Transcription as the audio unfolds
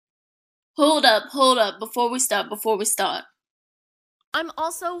Hold up, before we start. I'm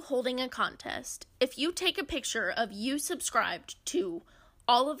also holding a contest. If you take a picture of you subscribed to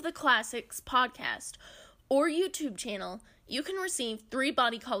All of the Classics podcast or YouTube channel, you can receive 3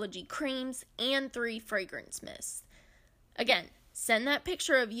 Bodycology creams and 3 fragrance mists. Again, send that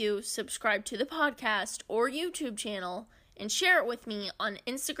picture of you subscribed to the podcast or YouTube channel and share it with me on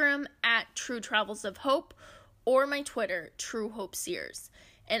Instagram at True Travels of Hope or my Twitter, True Hope Sears,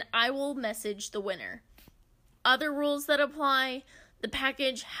 and I will message the winner. Other rules that apply: the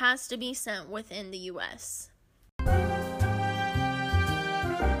package has to be sent within the U.S.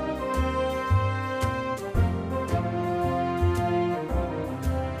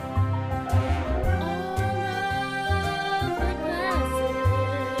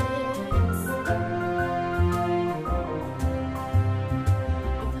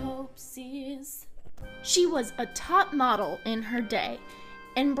 She was a top model in her day,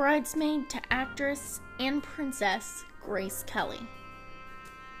 and bridesmaid to actress and princess Grace Kelly.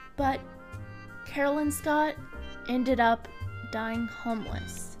 But Carolyn Scott ended up dying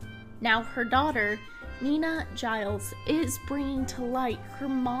homeless. Now her daughter, Nina Giles, is bringing to light her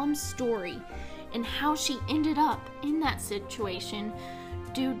mom's story and how she ended up in that situation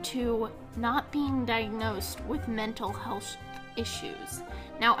due to not being diagnosed with mental health issues.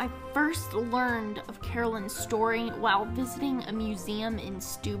 Now, I first learned of Carolyn's story while visiting a museum in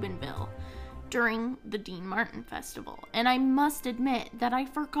Steubenville during the Dean Martin Festival, and I must admit that I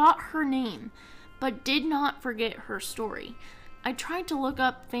forgot her name, but did not forget her story. I tried to look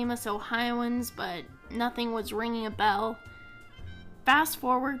up famous Ohioans, but nothing was ringing a bell. Fast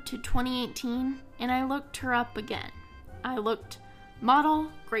forward to 2018, and I looked her up again. I looked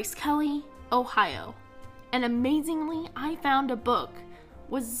model Grace Kelly, Ohio, and amazingly, I found a book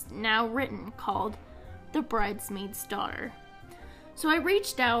was now written called The Bridesmaid's Daughter. So I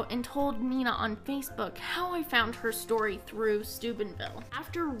reached out and told Nina on Facebook how I found her story through Steubenville.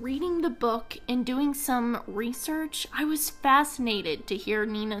 After reading the book and doing some research, I was fascinated to hear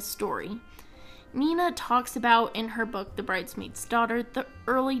Nina's story. Nina talks about in her book, The Bridesmaid's Daughter, the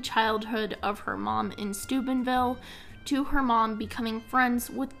early childhood of her mom in Steubenville to her mom becoming friends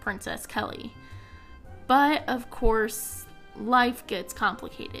with Princess Kelly. But, of course, life gets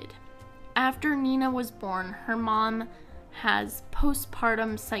complicated. After Nina was born, her mom has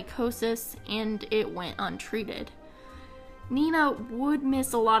postpartum psychosis and it went untreated. Nina would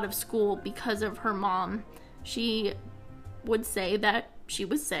miss a lot of school because of her mom. She would say that she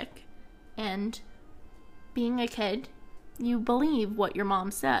was sick, and being a kid, you believe what your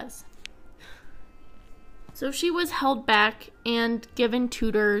mom says. So she was held back and given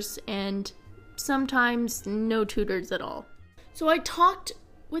tutors, and sometimes no tutors at all. So I talked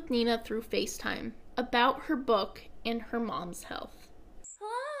with Nina through FaceTime about her book and her mom's health.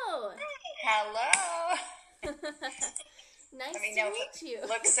 Hello! Hello! Nice to meet you.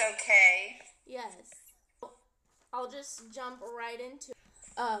 Looks okay. Yes. I'll just jump right into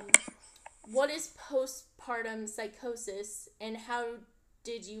what is postpartum psychosis, and how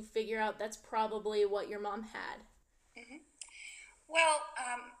did you figure out that's probably what your mom had? Mm-hmm. Well,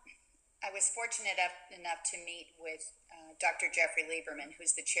 I was fortunate enough to meet with Dr. Jeffrey Lieberman,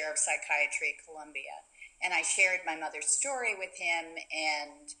 who's the chair of psychiatry at Columbia. And I shared my mother's story with him,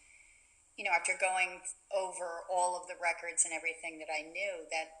 and, you know, after going over all of the records and everything that I knew,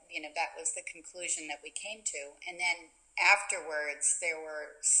 that, you know, that was the conclusion that we came to. And then afterwards, there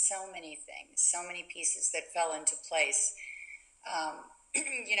were so many things, so many pieces that fell into place,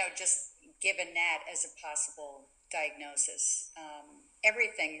 you know, just given that as a possible diagnosis.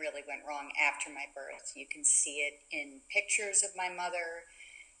 Everything really went wrong after my birth. You can see it in pictures of my mother.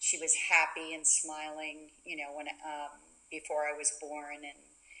 She was happy and smiling, you know, when before I was born,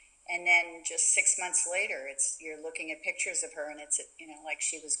 and then just 6 months later, you're looking at pictures of her, and it's, you know, like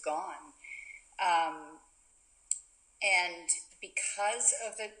she was gone. And because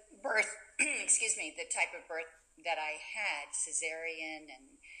of the birth, excuse me, the type of birth that I had, cesarean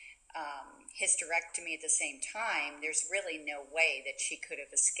and hysterectomy at the same time, there's really no way that she could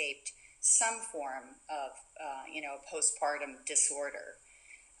have escaped some form of, you know, postpartum disorder.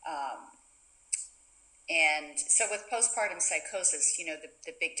 And so with postpartum psychosis, you know,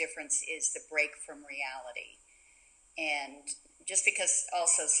 the big difference is the break from reality. And just because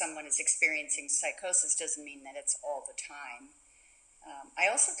also someone is experiencing psychosis doesn't mean that it's all the time. I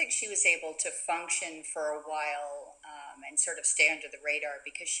also think she was able to function for a while and sort of stay under the radar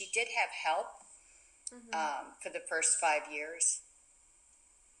because she did have help for the first 5 years.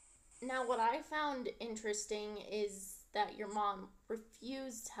 Now, what I found interesting is that your mom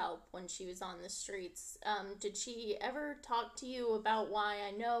refused help when she was on the streets. Did she ever talk to you about why?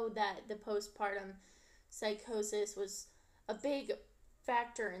 I know that the postpartum psychosis was a big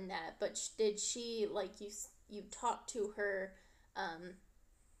factor in that, but did she, like you talked to her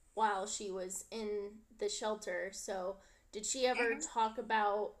while she was in the shelter? So did she ever Mm-hmm. talk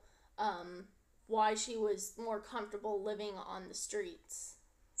about why she was more comfortable living on the streets?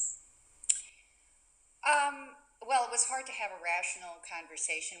 Well, it was hard to have a rational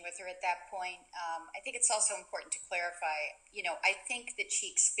conversation with her at that point. I think it's also important to clarify, I think that she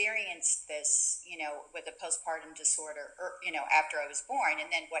experienced this, with a postpartum disorder, or, after I was born. And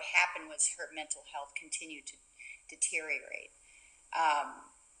then what happened was her mental health continued to deteriorate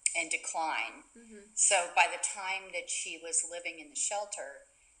and decline. Mm-hmm. So by the time that she was living in the shelter,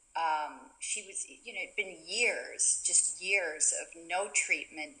 she was, it'd been years, just years of no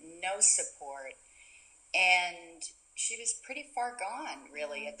treatment, no support, and she was pretty far gone,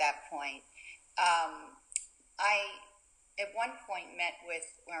 really, at that point. Um, I, at one point, met with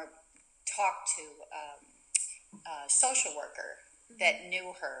or talked to a social worker Mm-hmm. that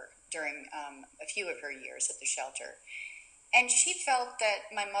knew her during a few of her years at the shelter. And she felt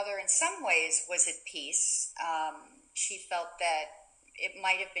that my mother, in some ways, was at peace. She felt that it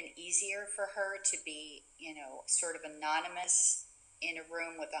might have been easier for her to be, sort of anonymous in a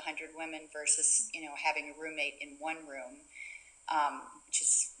room with 100 women versus, having a roommate in one room, which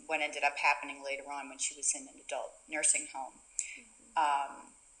is what ended up happening later on when she was in an adult nursing home. Um,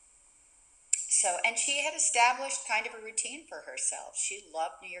 and she had established kind of a routine for herself. She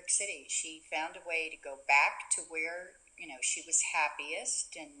loved New York City. She found a way to go back to where, she was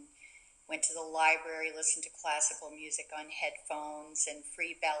happiest, and went to the library, listened to classical music on headphones and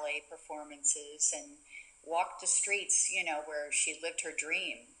free ballet performances, and walked the streets, where she lived her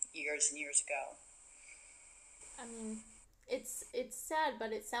dream years and years ago. I mean, it's sad,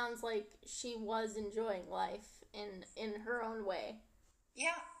 but it sounds like she was enjoying life in her own way.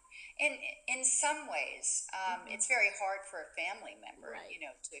 Yeah. In some ways, Mm-hmm. it's very hard for a family member, Right.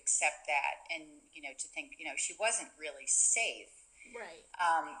 to accept that, and, to think, she wasn't really safe. Right.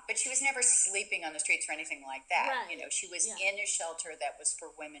 But she was never sleeping on the streets or anything like that. Right. She was Yeah. in a shelter that was for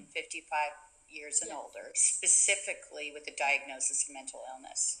women 55 years and Yes. older, specifically with a diagnosis of mental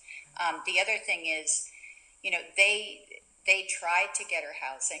illness. The other thing is, they tried to get her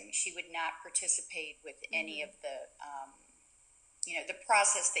housing. She would not participate with any Mm-hmm. of the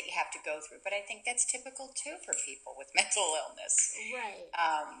process that you have to go through. But I think that's typical too for people with mental illness. Right.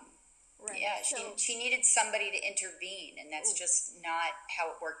 Um, Right. yeah, So, she needed somebody to intervene, and that's just not how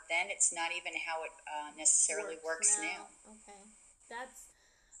it worked then. It's not even how it necessarily works works now. now. Okay.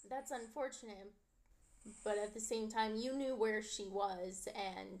 That's unfortunate, but at the same time you knew where she was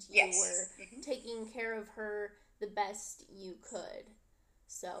and you were Yes. Hmm. taking care of her the best you could.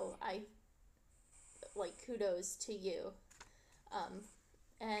 So I like kudos to you. Um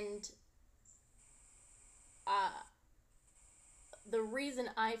and uh the reason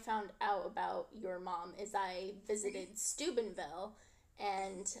I found out about your mom is I visited Steubenville,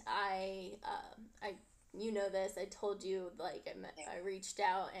 and I you know this. I told you, like, Yeah. I reached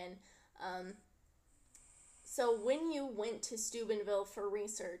out, and um, so when you went to Steubenville for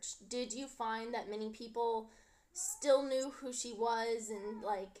research, did you find that many people still knew who she was and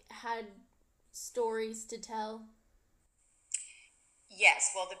like had stories to tell?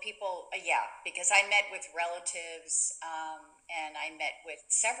 Yes, well, the people, yeah, because I met with relatives, and I met with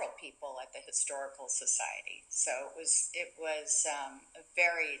several people at the Historical Society. So it was a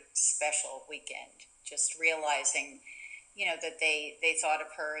very special weekend. Just realizing, that they thought of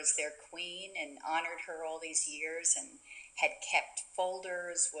her as their queen and honored her all these years, and had kept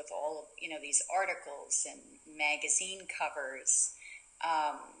folders with all of these articles and magazine covers.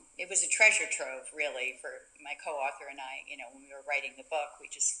 It was a treasure trove, really, for my co-author and I. When we were writing the book,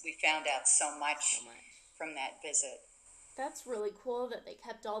 we found out so So much much. from that visit. That's really cool that they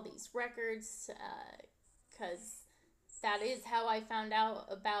kept all these records, because that is how I found out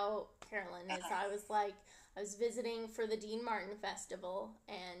about Carolyn. Is Uh-huh. I was visiting for the Dean Martin Festival,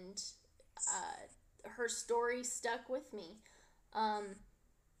 and her story stuck with me. Um,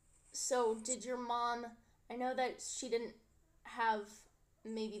 so did your mom? I know that she didn't have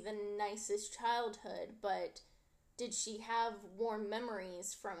maybe the nicest childhood, but did she have warm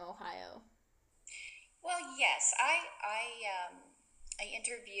memories from Ohio? Well, yes, I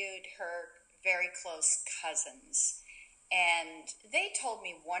interviewed her very close cousins, and they told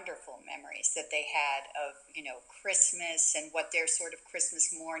me wonderful memories that they had of Christmas, and what their sort of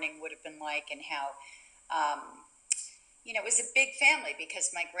Christmas morning would have been like, and how um, it was a big family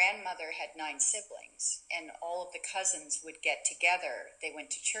because my grandmother had 9 siblings, and all of the cousins would get together. They went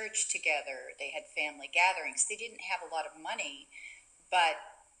to church together. They had family gatherings. They didn't have a lot of money, but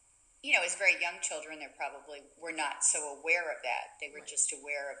as very young children, they probably were not so aware of that. They were Right. just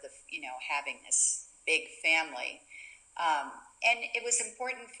aware of having this big family. And it was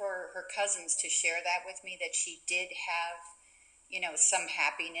important for her cousins to share that with me, that she did have, some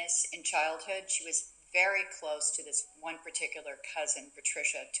happiness in childhood. She was very close to this one particular cousin,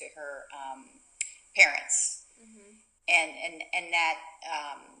 Patricia, to her parents. Hmm. And that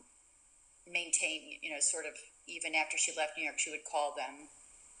maintained, sort of, even after she left New York, she would call them.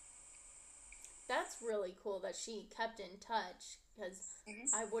 That's really cool that she kept in touch because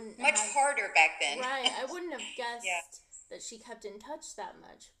I wouldn't Much have. harder back then. Right, I wouldn't have Yeah. guessed that she kept in touch that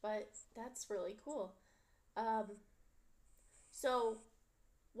much, but that's really cool. Um, so,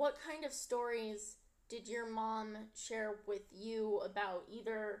 what kind of stories did your mom share with you about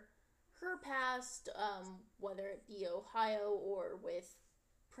either her past, whether it be Ohio or with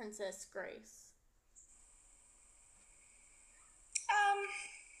Princess Grace? Um,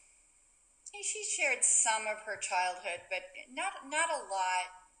 she shared some of her childhood, but not a lot.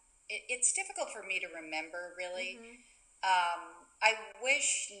 It's difficult for me to remember, really. Mm-hmm. I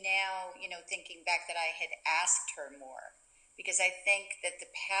wish now, thinking back, that I had asked her more, because I think that the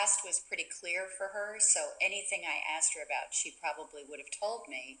past was pretty clear for her. So anything I asked her about, she probably would have told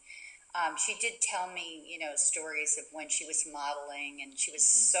me. She did tell me, stories of when she was modeling, and she was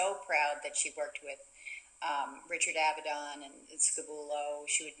Mm-hmm. so proud that she worked with Richard Avedon and Scabullo.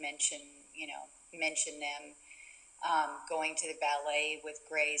 She would mention them, going to the ballet with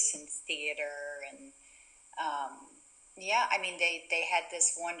Grace and theater, and yeah, I mean, they had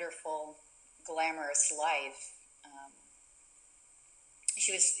this wonderful, glamorous life.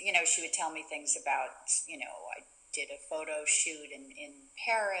 She would tell me things about, I did a photo shoot in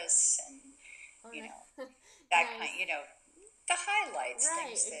Paris, and Oh, you nice. know, that kind, Nice. the highlights, Right,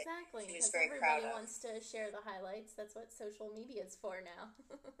 things that exactly. she was Because very proud everybody of. wants to share the highlights. That's what social media is for now.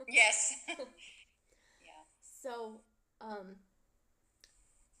 Yes. Yeah. So, um,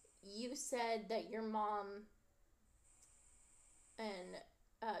 you said that your mom and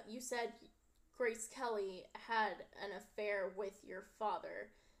you said Grace Kelly had an affair with your father.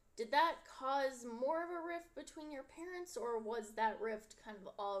 Did that cause more of a rift between your parents, or was that rift kind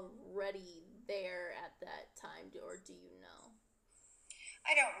of already there at that time, or do you know?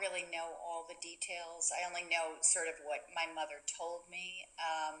 I don't really know all the details. I only know sort of what my mother told me.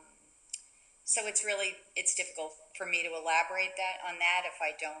 So it's difficult for me to elaborate that if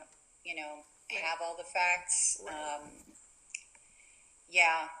I don't, Right, have all the facts. right.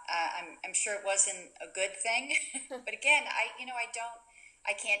 Yeah, I'm sure it wasn't a good thing, but again,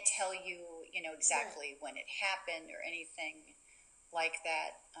 I can't tell you, Right. exactly when it happened or anything like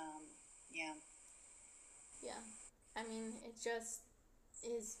that. Yeah. Yeah. I mean, it just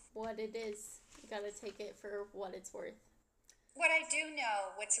is what it is. You gotta take it for what it's worth. What I do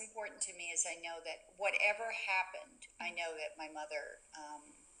know, what's important to me, is I know that whatever happened, I know that my mother,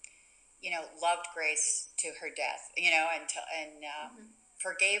 loved Grace to her death, and Mm-hmm.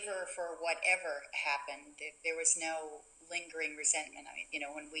 forgave her for whatever happened. There was no lingering resentment. I mean,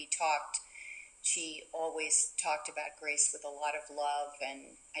 when we talked, she always talked about Grace with a lot of love,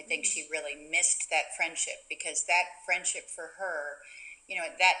 and I think Mm-hmm. she really missed that friendship, because that friendship for her,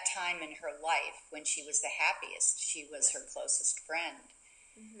 at that time in her life when she was the happiest, she was her Right. closest friend.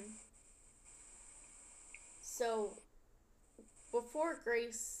 Mm-hmm. So, before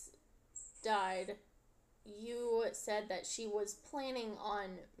Grace died, you said that she was planning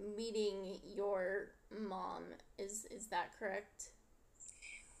on meeting your mom. Is that correct?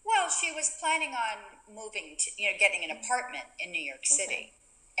 Well, she was planning on moving to, getting an apartment in New York Okay. City.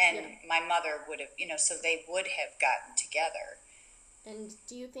 Yeah. And my mother would have, so they would have gotten together. And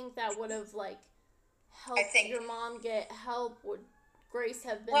do you think that would have like I helped think, your mom get help? Would Grace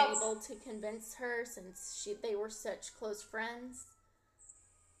have been well, able to convince her since they were such close friends?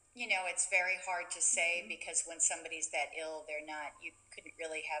 it's very hard to say, Mm-hmm. because when somebody's that ill, you couldn't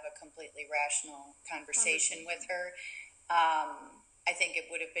really have a completely rational conversation with Conversation. her. I think it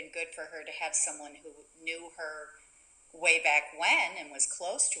would have been good for her to have someone who knew her way back when and was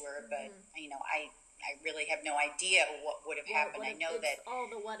close to her, but, Mm-hmm. I really have no idea what would have What happened. would I have? know It's that all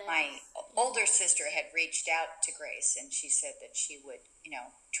the what my ifs. Yeah. older sister had reached out to Grace, and she said that she would,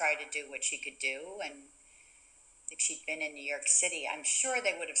 try to do what she could do. And if she'd been in New York City, I'm sure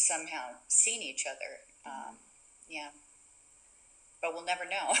they would have somehow seen each other. Mm-hmm. Yeah, but we'll never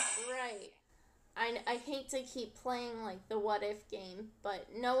know. Right. I hate to keep playing like the what if game, but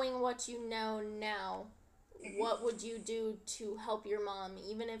knowing what you know now, what would you do to help your mom,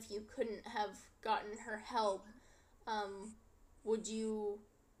 even if you couldn't have gotten her help? Um, would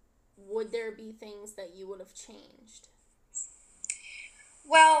there be things that you would have changed?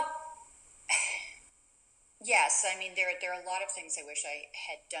 Well, yes, I mean there are a lot of things I wish I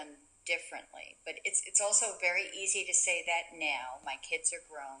had done differently, but it's also very easy to say that now. My kids are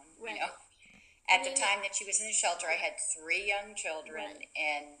grown, you Right. know. I At the mean, time that she was in the shelter, I yeah. had three young children, Right.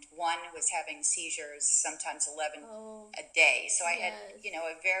 and one was having seizures, sometimes 11 Oh, a day. So I had, yes.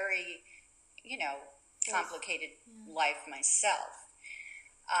 a very, you know, Full. complicated Yeah. life myself.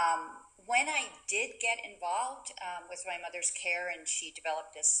 When I did get involved with my mother's care and she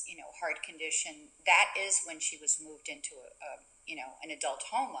developed this, heart condition, that is when she was moved into an adult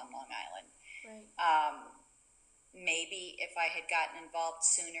home on Long Island. Right. Maybe if I had gotten involved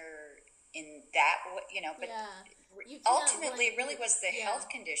sooner in that, but Yeah. You can't ultimately blame it really you. was the Yeah. health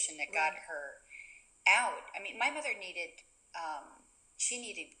condition that got Right. her out. I mean, my mother needed, she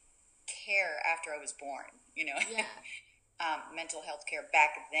needed care after I was born, Yeah. mental health care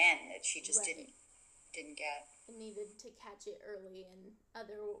back then that she just Right. didn't get. It needed to catch it early, and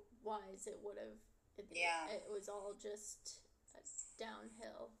otherwise it would have. Yeah. It was all just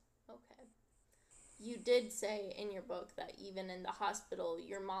downhill. Okay. You did say in your book that even in the hospital,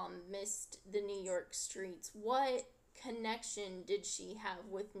 your mom missed the New York streets. What connection did she have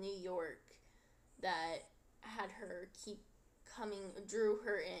with New York that had her keep coming, drew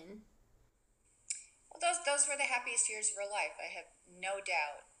her in? Well, those were the happiest years of her life. I have no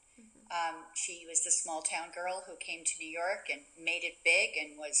doubt. Mm-hmm. She was the small town girl who came to New York and made it big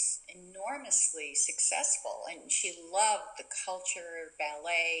and was enormously successful. And she loved the culture,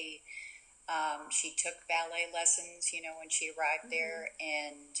 ballet. She took ballet lessons, when she arrived Mm-hmm. there,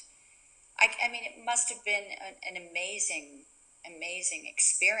 and I mean, it must have been an amazing, amazing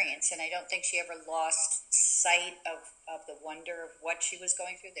experience. And I don't think she ever lost sight of the wonder of what she was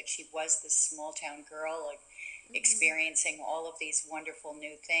going through, that she was this small town girl, like, Mm-hmm. experiencing all of these wonderful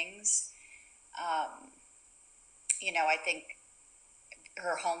new things. Um, I think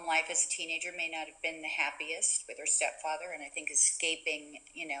her home life as a teenager may not have been the happiest with her stepfather, and I think escaping,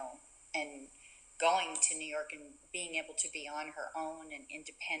 and going to New York and being able to be on her own and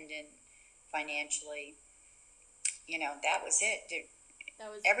independent financially, that was it. That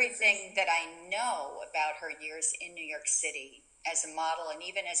was Everything everything. that I know about her years in New York City as a model and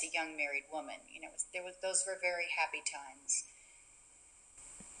even as a young married woman, those were very happy times.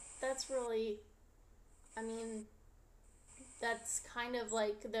 That's really, I mean, that's kind of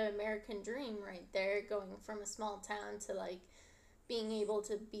like the American dream right there, going from a small town to like being able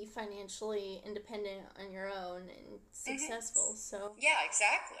to be financially independent on your own and Hmm. successful. So, Yeah,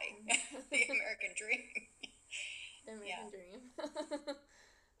 exactly. The the American dream. Yeah. American dream.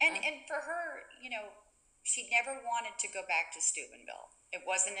 And for her, she never wanted to go back to Steubenville. It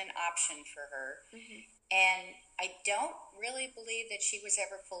wasn't an option for her. Mm-hmm. And I don't really believe that she was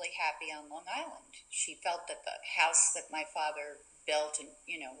ever fully happy on Long Island. She felt that the house that my father built and,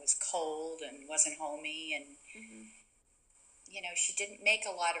 was cold and wasn't homey, and, Mm-hmm. she didn't make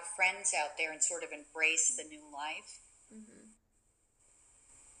a lot of friends out there and sort of embrace the new life. Mm-hmm.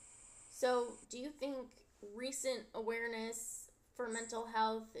 So, do you think recent awareness for mental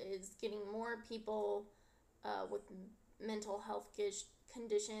health is getting more people with mental health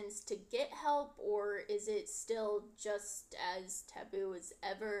conditions to get help, or is it still just as taboo as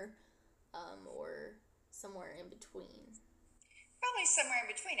ever, or somewhere in between? Probably somewhere in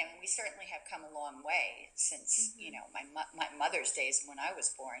between. I mean, we certainly have come a long way since, Mm-hmm. my mother's days when I was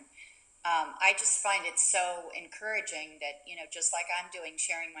born. I just find it so encouraging that, just like I'm doing,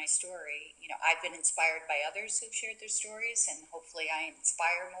 sharing my story, I've been inspired by others who've shared their stories, and hopefully I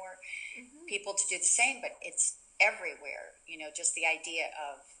inspire more Mm-hmm. people to do the same. But it's everywhere, just the idea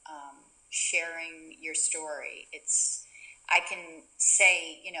of sharing your story. I can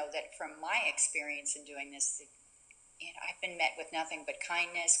say, that from my experience in doing this, I've been met with nothing but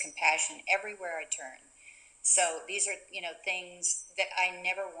kindness, compassion everywhere I turn. So these are, things that I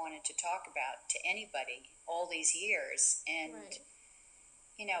never wanted to talk about to anybody all these years. And, Right.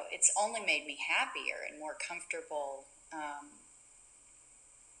 it's only made me happier and more comfortable.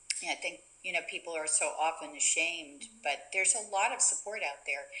 I think, people are so often ashamed, Mm-hmm. but there's a lot of support out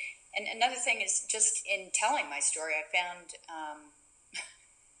there. And another thing is, just in telling my story, I found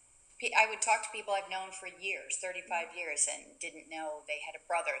I would talk to people I've known for years, 35 years, and didn't know they had a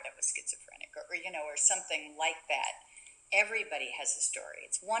brother that was schizophrenic, or something like that. Everybody has a story.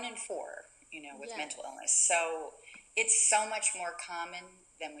 It's one in four, with Yes. mental illness. So it's so much more common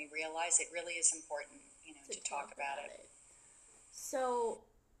than we realize. It really is important, To to talk talk about about it. it. So,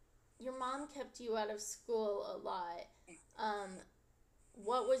 your mom kept you out of school a lot. Um,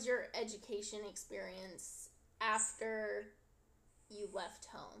 what was your education experience after you left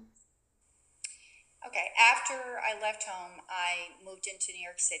home? Okay, after I left home, I moved into New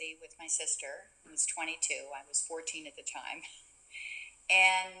York City with my sister, who was 22. I was 14 at the time.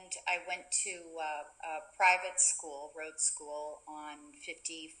 And I went to a private school, Rhodes School, on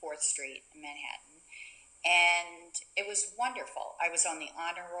 54th Street in Manhattan. And it was wonderful. I was on the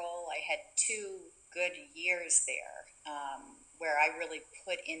honor roll. I had 2 good years there, where I really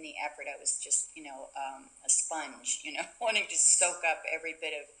put in the effort. I was just, a sponge, wanting to soak up every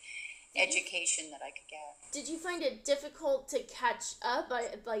bit of education that I could get. Did you find it difficult to catch up?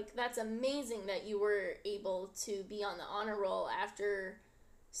 That's amazing that you were able to be on the honor roll after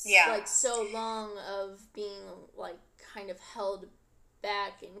so long of being kind of held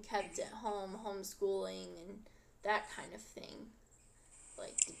back and kept at home, homeschooling and that kind of thing.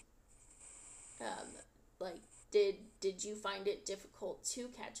 Did you find it difficult to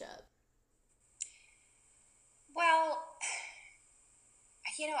catch up? Well,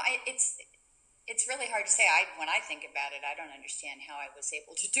 it's really hard to say. When I think about it, I don't understand how I was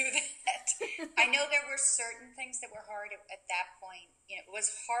able to do that. I know there were certain things that were hard at that point. It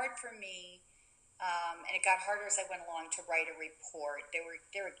was hard for me, and it got harder as I went along to write a report. There were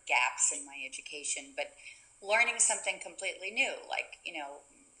gaps in my education, but learning something completely new,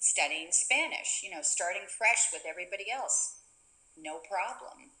 studying Spanish, starting fresh with everybody else, no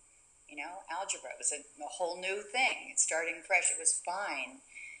problem. Algebra was a whole new thing. Starting fresh, it was fine.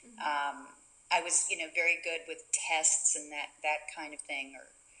 Mm-hmm. I was, very good with tests and that kind of thing.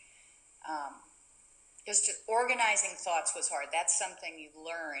 Or just organizing thoughts was hard. That's something you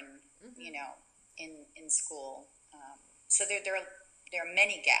learn, in school. So there are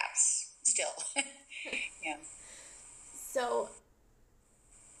many gaps still. Yeah. So,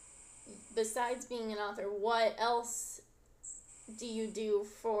 besides being an author, what else do you do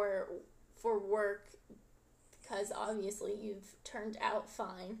for work? Because obviously you've turned out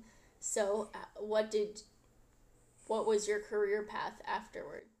fine. So what was your career path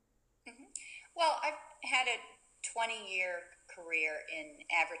afterward? Mm-hmm. Well, I've had a 20-year career in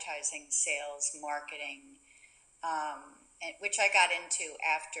advertising, sales, marketing, which I got into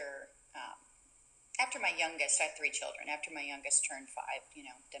after my youngest. I have 3 children. After my youngest turned 5,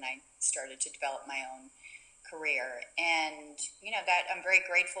 then I started to develop my own career. And, that I'm very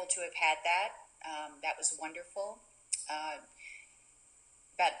grateful to have had that. That was wonderful.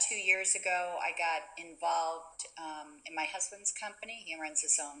 About 2 years ago, I got involved in my husband's company. He runs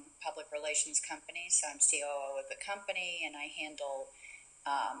his own public relations company, so I'm COO of the company, and I handle,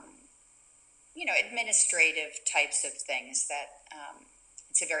 administrative types of things. That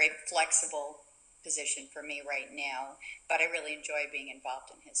it's a very flexible position for me right now, but I really enjoy being involved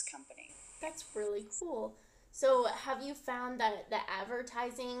in his company. That's really cool. So have you found that the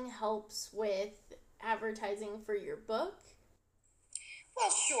advertising helps with advertising for your book? Well,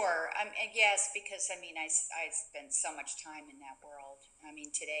 sure. Yes, because I spend so much time in that world.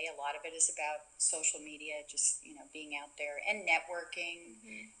 Today a lot of it is about social media, just being out there and networking.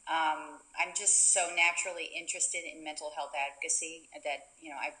 Mm-hmm. I'm just so naturally interested in mental health advocacy that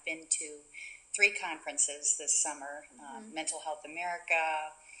I've been to 3 conferences this summer: mm-hmm. Mental Health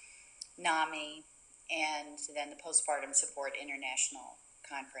America, NAMI, and then the Postpartum Support International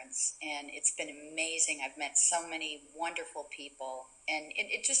Conference. And it's been amazing. I've met so many wonderful people, and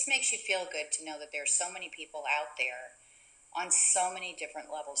it just makes you feel good to know that there are so many people out there on so many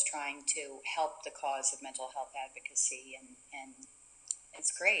different levels trying to help the cause of mental health advocacy, and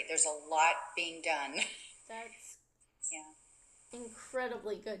it's great. There's a lot being done. That's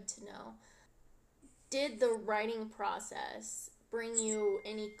incredibly good to know. Did the writing process bring you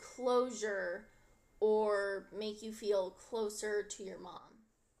any closure or make you feel closer to your mom?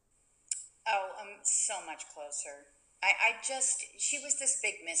 Oh, so much closer. She was this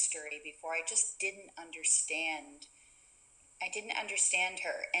big mystery before. I just didn't understand. I didn't understand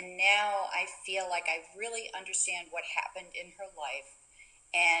her. And now I feel like I really understand what happened in her life.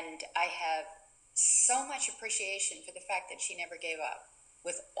 And I have so much appreciation for the fact that she never gave up.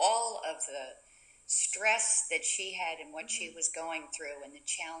 With all of the stress that she had and what she was going through and the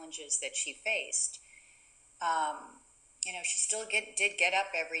challenges that she faced, she still did get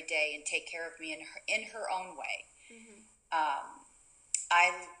up every day and take care of me in her own way. Mm-hmm.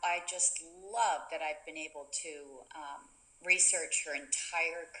 I just love that I've been able to research her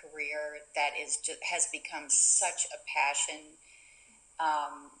entire career. That has become such a passion.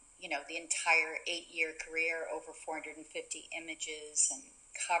 The entire 8-year career, over 450 images and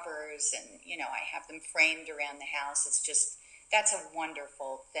covers, and I have them framed around the house. It's just that's a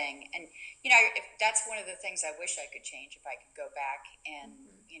wonderful thing. And, if that's one of the things I wish I could change, if I could go back and,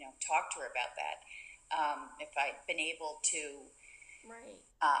 talk to her about that. If I'd been able to Right.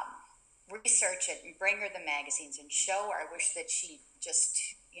 research it and bring her the magazines and show her, I wish that she just,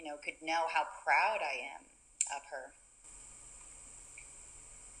 could know how proud I am of her.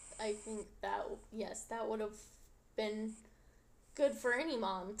 I think that, yes, that would have been good for any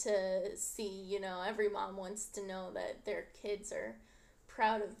mom to see. Every mom wants to know that their kids are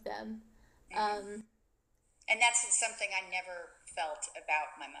proud of them. Mm-hmm. And that's something I never felt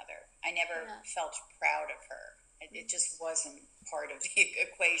about my mother. I never felt proud of her. It just wasn't part of the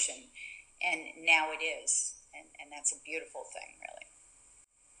equation. And now it is. And that's a beautiful thing, really.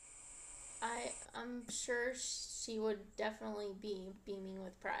 I'm sure she would definitely be beaming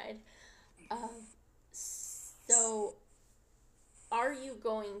with pride. So, are you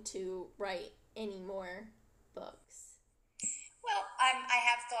going to write any more books? Well, I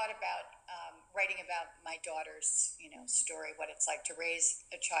have thought about writing about my daughter's, story, what it's like to raise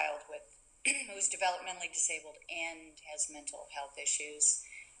a child with who's developmentally disabled and has mental health issues.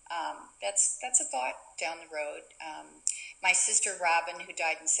 That's a thought down the road. My sister Robin, who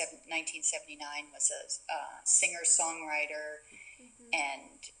died in 1979, was a singer-songwriter,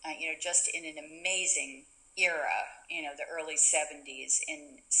 and just in an amazing era, the early 70s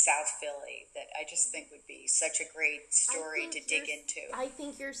in South Philly, that I just think would be such a great story to dig into. I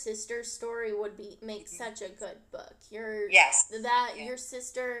think your sister's story would make such a good book. Your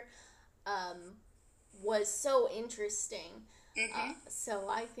sister was so interesting. So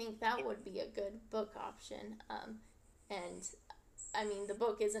I think that would be a good book option. And I mean, the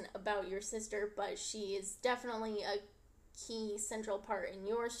book isn't about your sister, but she is definitely a key central part in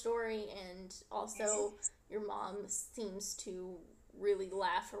your story, and also your mom seems to really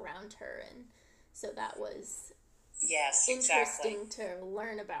laugh around her, and so that was interesting to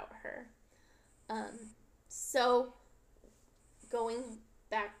learn about her. So going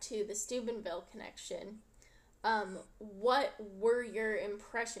back to the Steubenville connection, what were your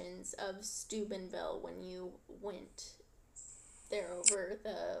impressions of Steubenville when you went there over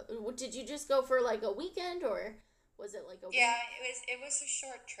did you just go for like a weekend, or was it like a week? Yeah, it was a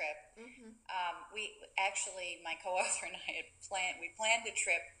short trip. We actually, my co-author and I planned the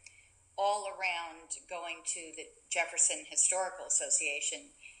trip all around going to the Jefferson Historical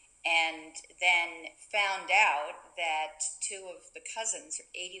Association, and then found out that two of the cousins,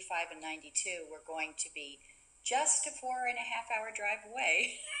 85 and 92, were going to be just a 4.5-hour drive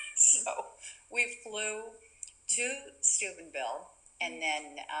away. So we flew to Steubenville, and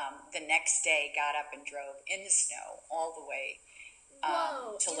then the next day got up and drove in the snow all the way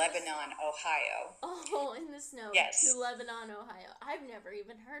to Lebanon, Ohio. Oh, in the snow. Yes. To Lebanon, Ohio. I've never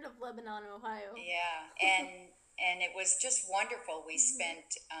even heard of Lebanon, Ohio. Yeah, and it was just wonderful. We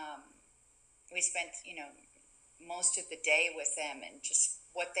spent most of the day with them, and just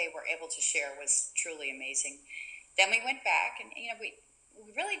what they were able to share was truly amazing. Then we went back, and we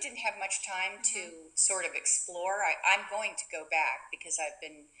really didn't have much time to sort of explore. I'm going to go back because I've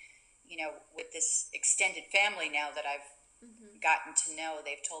been, with this extended family now that I've gotten to know.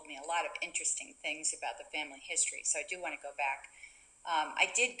 They've told me a lot of interesting things about the family history, so I do want to go back.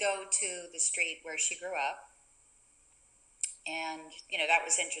 I did go to the street where she grew up, and, that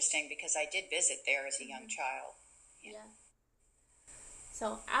was interesting because I did visit there as a young child. Yeah.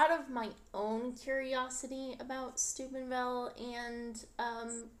 So, out of my own curiosity about Steubenville and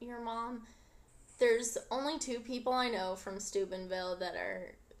your mom, there's only two people I know from Steubenville that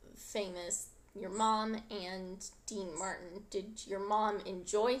are famous. Your mom and Dean Martin. Did your mom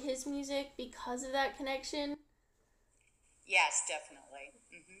enjoy his music because of that connection? Yes, definitely.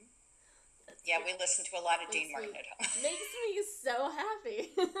 Yeah, we listen to a lot of Dean Martin at home. Makes me so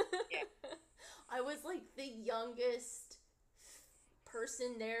happy. Yeah. I was like the youngest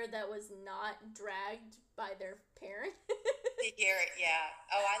person there that was not dragged by their parent. To hear it, yeah.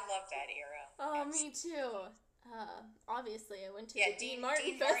 Oh, I love that era. Oh, yes. Me too. Obviously, I went to the Dean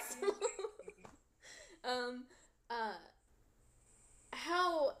Martin Festival.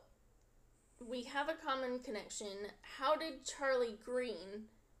 How we have a common connection. How did Charlie Green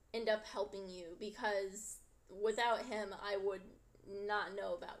end up helping you? Because without him, I would not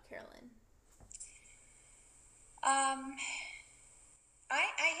know about Carolyn.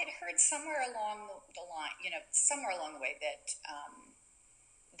 I had heard somewhere along the line, somewhere along the way that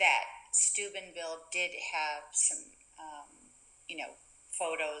that Steubenville did have some,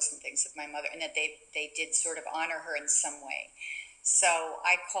 photos and things of my mother, and that they did sort of honor her in some way. So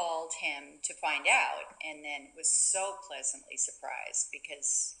I called him to find out, and then was so pleasantly surprised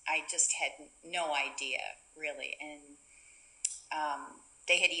because I just had no idea, really. And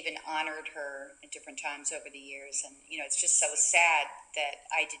they had even honored her at different times over the years. And, it's just so sad that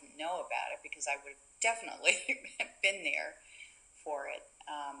I didn't know about it, because I would have definitely been there for it.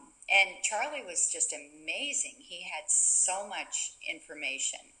 And Charlie was just amazing. He had so much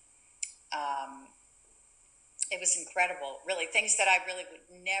information. It was incredible, really, things that I really would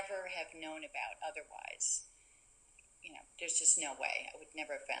never have known about otherwise. There's just no way. I would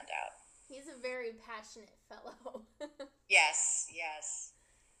never have found out. He's a very passionate fellow. Yes.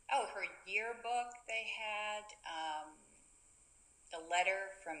 Oh, her yearbook they had, the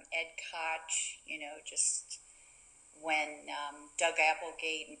letter from Ed Koch, just when Doug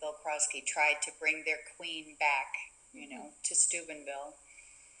Applegate and Bill Crosby tried to bring their queen back, to Steubenville.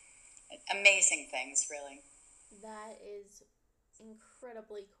 Amazing things, really. That is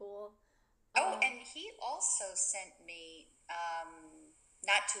incredibly cool. Oh, and he also sent me,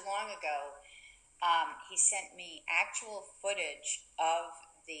 not too long ago, he sent me actual footage of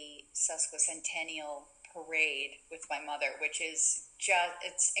the Sesquicentennial parade with my mother, which is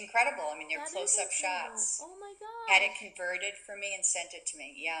it's incredible. I mean, they're close-up shots. Oh my God. Had it converted for me and sent it to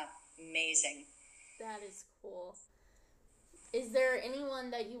me. Yeah, amazing. That is cool. Is there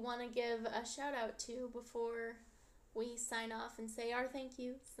anyone that you want to give a shout out to before we sign off and say our thank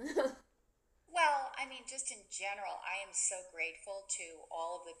yous? Well, I mean, just in general, I am so grateful to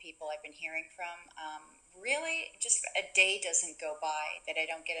all of the people I've been hearing from. Really, just a day doesn't go by that I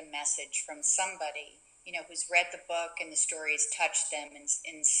don't get a message from somebody, who's read the book and the stories touched them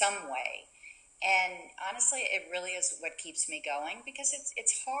in some way. And honestly, it really is what keeps me going, because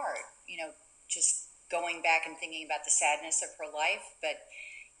it's hard, just going back and thinking about the sadness of her life. But,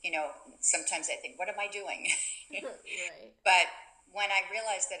 sometimes I think, what am I doing? Right. But when I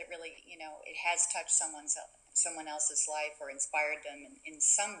realized that it really, it has touched someone else's life or inspired them in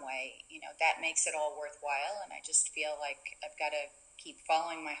some way, that makes it all worthwhile. And I just feel like I've got to keep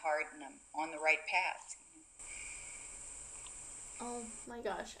following my heart, and I'm on the right path. Oh my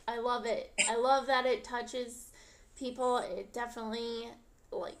gosh, I love it. I love that it touches people. It definitely,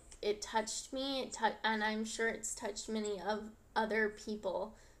 it touched me, and I'm sure it's touched many of other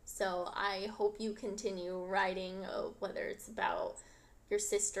people. So I hope you continue writing, whether it's about your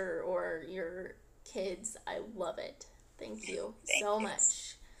sister or your kids. I love it. Thank you so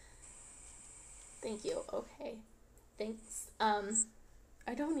much. Thank you. Okay. Thanks.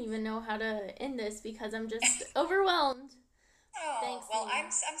 I don't even know how to end this because I'm just overwhelmed. Oh, Thanks, well, Nina.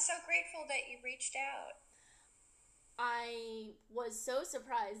 I'm so grateful that you reached out. I was so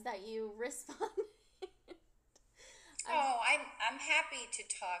surprised that you responded. I'm happy to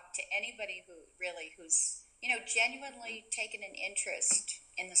talk to anybody who's genuinely taken an interest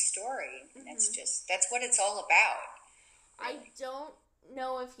in the story. Mm-hmm. That's what it's all about. Really. I don't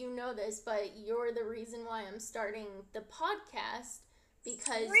know if you know this, but you're the reason why I'm starting the podcast,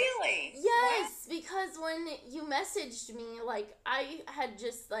 because really, yes, because when you messaged me, I had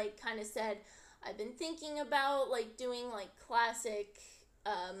just kind of said I've been thinking about doing classic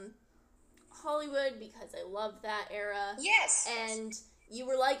Hollywood, because I love that era. Yes. And you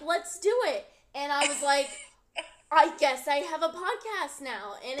were like, let's do it. And I was like, I guess I have a podcast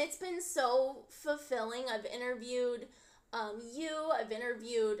now. And it's been so fulfilling. I've interviewed I've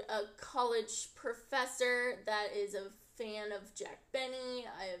interviewed a college professor that is a fan of Jack Benny.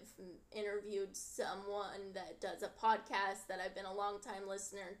 I've interviewed someone that does a podcast that I've been a long time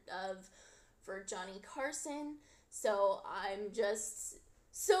listener of for Johnny Carson. So I'm just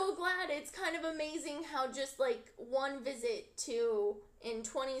so glad. It's kind of amazing how just one visit in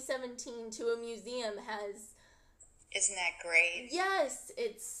 2017 to a museum has... Isn't that great? Yes,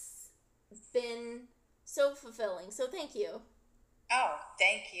 it's been so fulfilling. So thank you. Oh,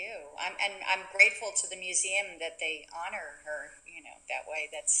 thank you. I'm grateful to the museum that they honor her, that way.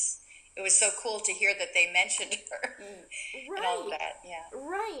 It was so cool to hear that they mentioned her. Right. And all of that, yeah.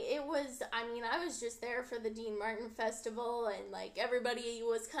 Right. It was, I was just there for the Dean Martin Festival, and everybody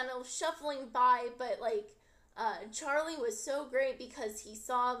was kind of shuffling by, but Charlie was so great because he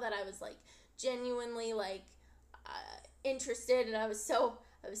saw that I was genuinely interested, and I was so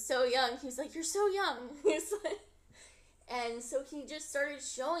young. He was like, "You're so young." He's like, and so he just started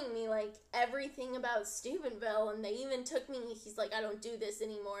showing me everything about Steubenville, and they even took me. He's like, "I don't do this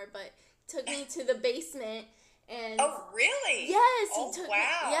anymore," but he took me to the basement. And oh, really? Yes, he took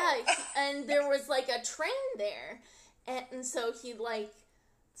wow. me. Yeah, and there was a train there, and so he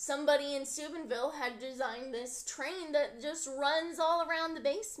somebody in Steubenville had designed this train that just runs all around the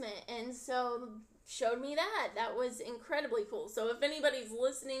basement, and so showed me that. That was incredibly cool. So if anybody's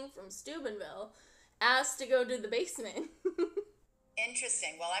listening from Steubenville, ask to go to the basement.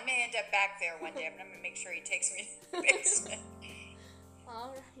 Interesting. Well, I may end up back there one day. I'm going to make sure he takes me to the basement.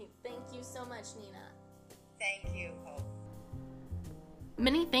 All right. Thank you so much, Nina. Thank you, Hope.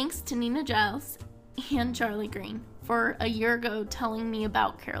 Many thanks to Nina Giles and Charlie Green for a year ago telling me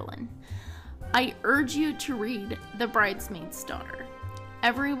about Carolyn. I urge you to read The Bridesmaid's Daughter.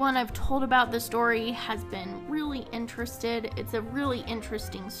 Everyone I've told about the story has been really interested. It's a really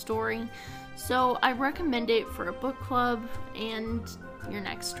interesting story, so I recommend it for a book club and your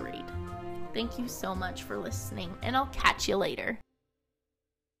next read. Thank you so much for listening, and I'll catch you later.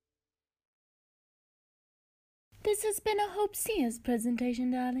 This has been a Hope Sears presentation,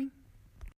 darling.